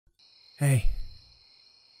Hey,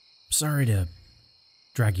 sorry to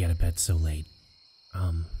drag you out of bed so late.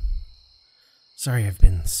 Sorry I've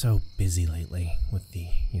been so busy lately with the,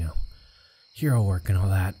 hero work and all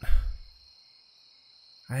that.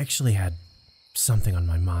 I actually had something on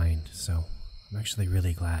my mind, so I'm actually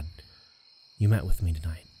really glad you met with me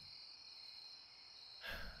tonight.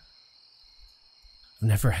 I've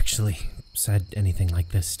never actually said anything like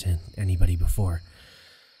this to anybody before,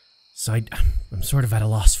 so I'm sort of at a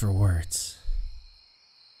loss for words.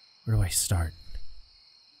 Where do I start?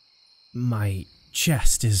 My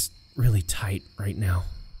chest is really tight right now.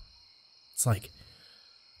 It's like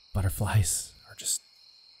butterflies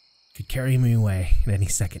could carry me away at any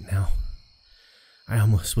second now. I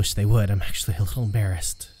almost wish they would. I'm actually a little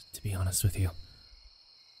embarrassed, to be honest with you.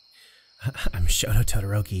 I'm Shoto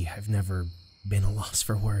Todoroki. I've never been a loss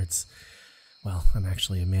for words. Well, I'm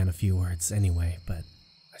actually a man of few words anyway, but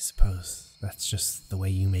I suppose that's just the way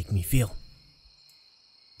you make me feel.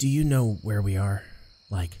 Do you know where we are?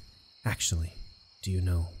 Actually, do you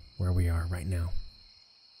know where we are right now?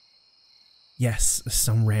 Yes,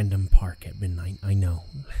 some random park at midnight, I know.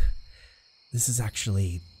 This is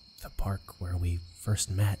actually the park where we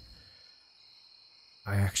first met.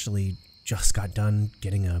 I actually just got done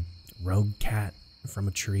getting a rogue cat from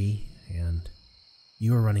a tree, and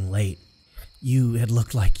you were running late. You had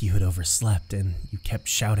looked like you had overslept, and you kept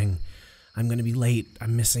shouting, "I'm gonna be late,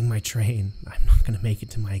 I'm missing my train, I'm not gonna make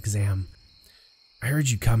it to my exam." I heard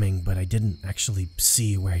you coming, but I didn't actually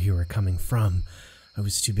see where you were coming from. I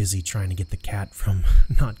was too busy trying to get the cat from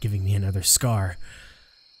not giving me another scar.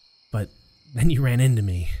 But then you ran into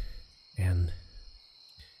me, and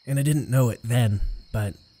I didn't know it then,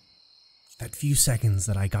 but that few seconds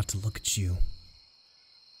that I got to look at you,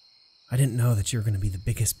 I didn't know that you were going to be the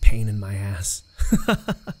biggest pain in my ass.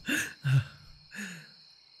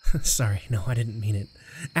 Sorry, no, I didn't mean it.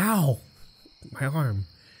 Ow! My arm.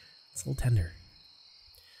 It's a little tender.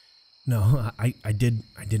 No, I did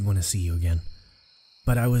want to see you again.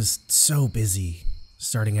 But I was so busy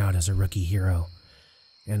starting out as a rookie hero,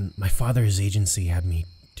 and my father's agency had me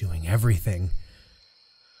doing everything.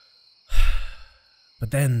 But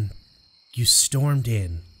then you stormed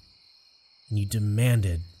in, and you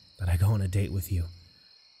demanded that I go on a date with you.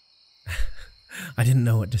 I didn't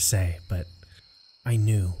know what to say, but I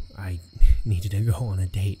knew I needed to go on a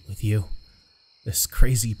date with you, this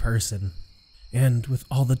crazy person. And with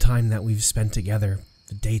all the time that we've spent together,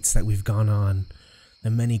 the dates that we've gone on, the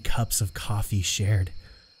many cups of coffee shared,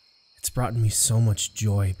 it's brought me so much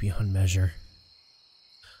joy beyond measure.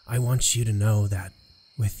 I want you to know that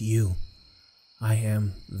with you, I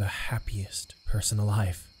am the happiest person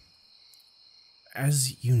alive.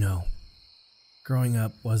 As you know, growing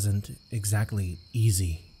up wasn't exactly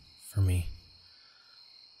easy for me.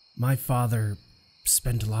 My father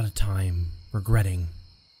spent a lot of time regretting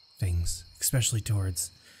things, especially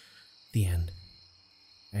towards the end.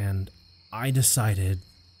 And I decided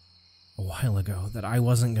a while ago that I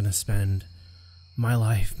wasn't going to spend my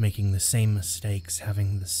life making the same mistakes,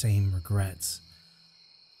 having the same regrets.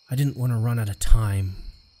 I didn't want to run out of time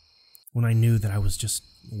when I knew that I was just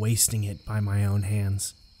wasting it by my own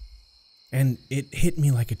hands. And it hit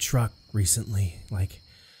me like a truck recently.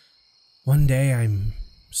 One day I'm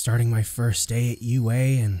starting my first day at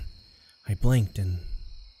UA, and I blinked and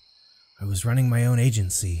I was running my own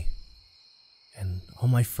agency. And all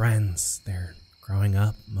my friends, they're growing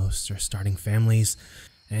up, most are starting families,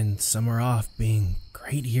 and some are off being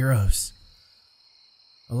great heroes.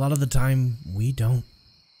 A lot of the time, we don't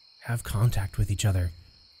have contact with each other.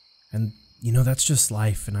 And, that's just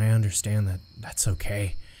life, and I understand that that's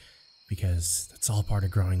okay, because that's all part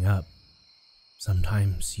of growing up.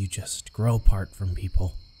 Sometimes you just grow apart from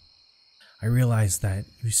people. I realize that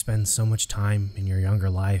you spend so much time in your younger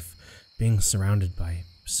life being surrounded by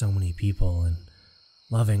so many people and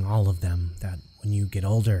loving all of them, that when you get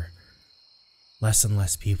older, less and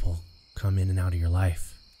less people come in and out of your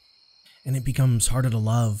life. And it becomes harder to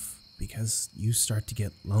love because you start to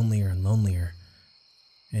get lonelier and lonelier.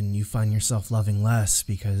 And you find yourself loving less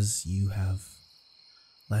because you have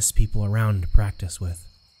less people around to practice with.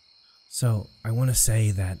 So I want to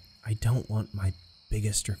say that I don't want my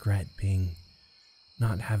biggest regret being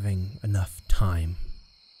not having enough time.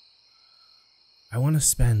 I want to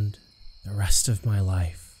spend the rest of my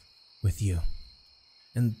life with you.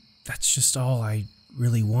 And that's just all I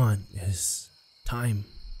really want, is time.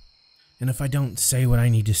 And if I don't say what I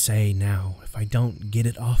need to say now, if I don't get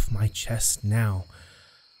it off my chest now,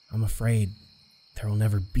 I'm afraid there will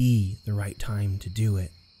never be the right time to do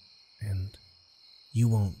it, and you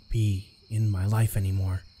won't be in my life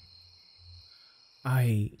anymore.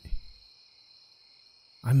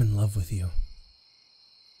 I'm in love with you.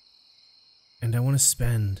 And I want to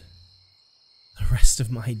spend the rest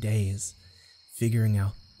of my days figuring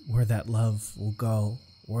out where that love will go,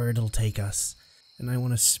 where it'll take us. And I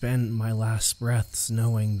want to spend my last breaths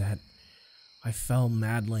knowing that I fell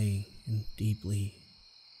madly and deeply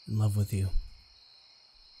in love with you.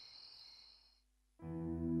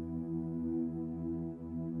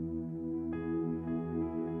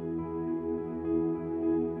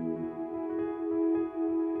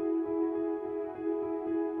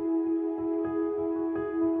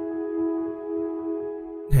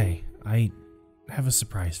 Hey, I have a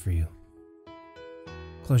surprise for you.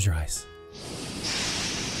 Close your eyes.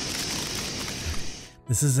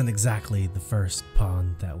 This isn't exactly the first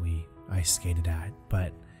pond that we ice skated at,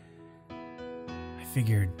 but I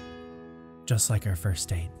figured, just like our first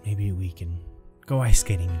date, maybe we can go ice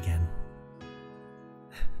skating again.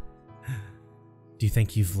 Do you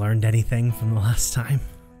think you've learned anything from the last time?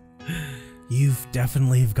 You've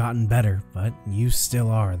definitely gotten better, but you still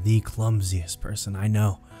are the clumsiest person I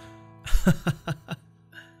know.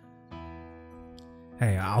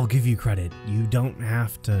 Hey, I'll give you credit. You don't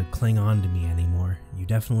have to cling on to me anymore. You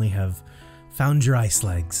definitely have found your ice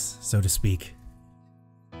legs, so to speak.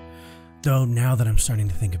 Though now that I'm starting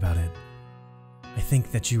to think about it, I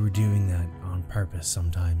think that you were doing that on purpose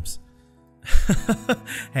sometimes.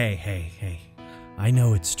 Hey. I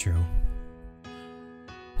know it's true.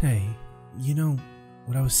 Hey, you know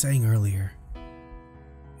what I was saying earlier?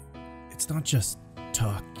 It's not just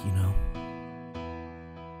talk, you know.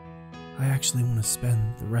 I actually want to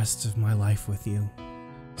spend the rest of my life with you.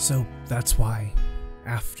 So that's why,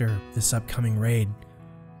 after this upcoming raid,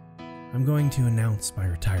 I'm going to announce my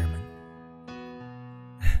retirement.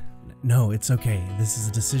 No, it's okay. This is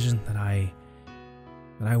a decision that I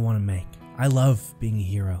want to make. I love being a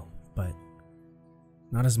hero, but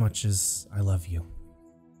not as much as I love you.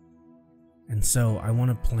 And so I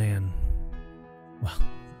want to plan. Well,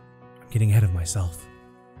 I'm getting ahead of myself.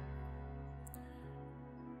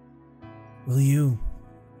 Will you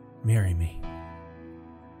marry me?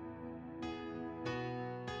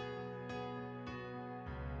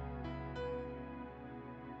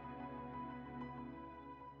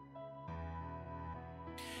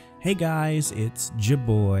 Hey guys, it's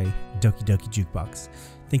Jaboy, Doki Doki Jukebox.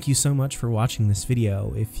 Thank you so much for watching this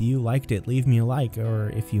video. If you liked it, leave me a like, or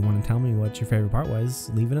if you want to tell me what your favorite part was,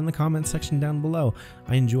 leave it in the comments section down below.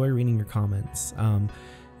 I enjoy reading your comments.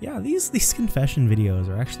 Yeah, these confession videos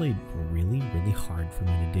are actually really hard for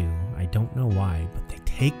me to do. I don't know why, but they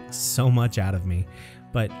take so much out of me.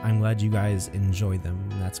 But I'm glad you guys enjoy them.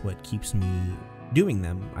 That's what keeps me doing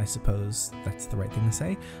them, I suppose. That's the right thing to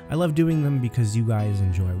say. I love doing them because you guys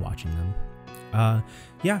enjoy watching them.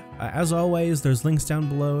 Yeah, as always, there's links down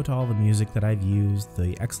below to all the music that I've used,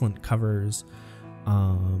 the excellent covers,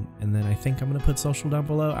 and then I think I'm going to put social down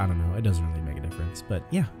below. I don't know, it doesn't really make a difference. But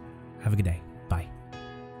yeah, have a good day.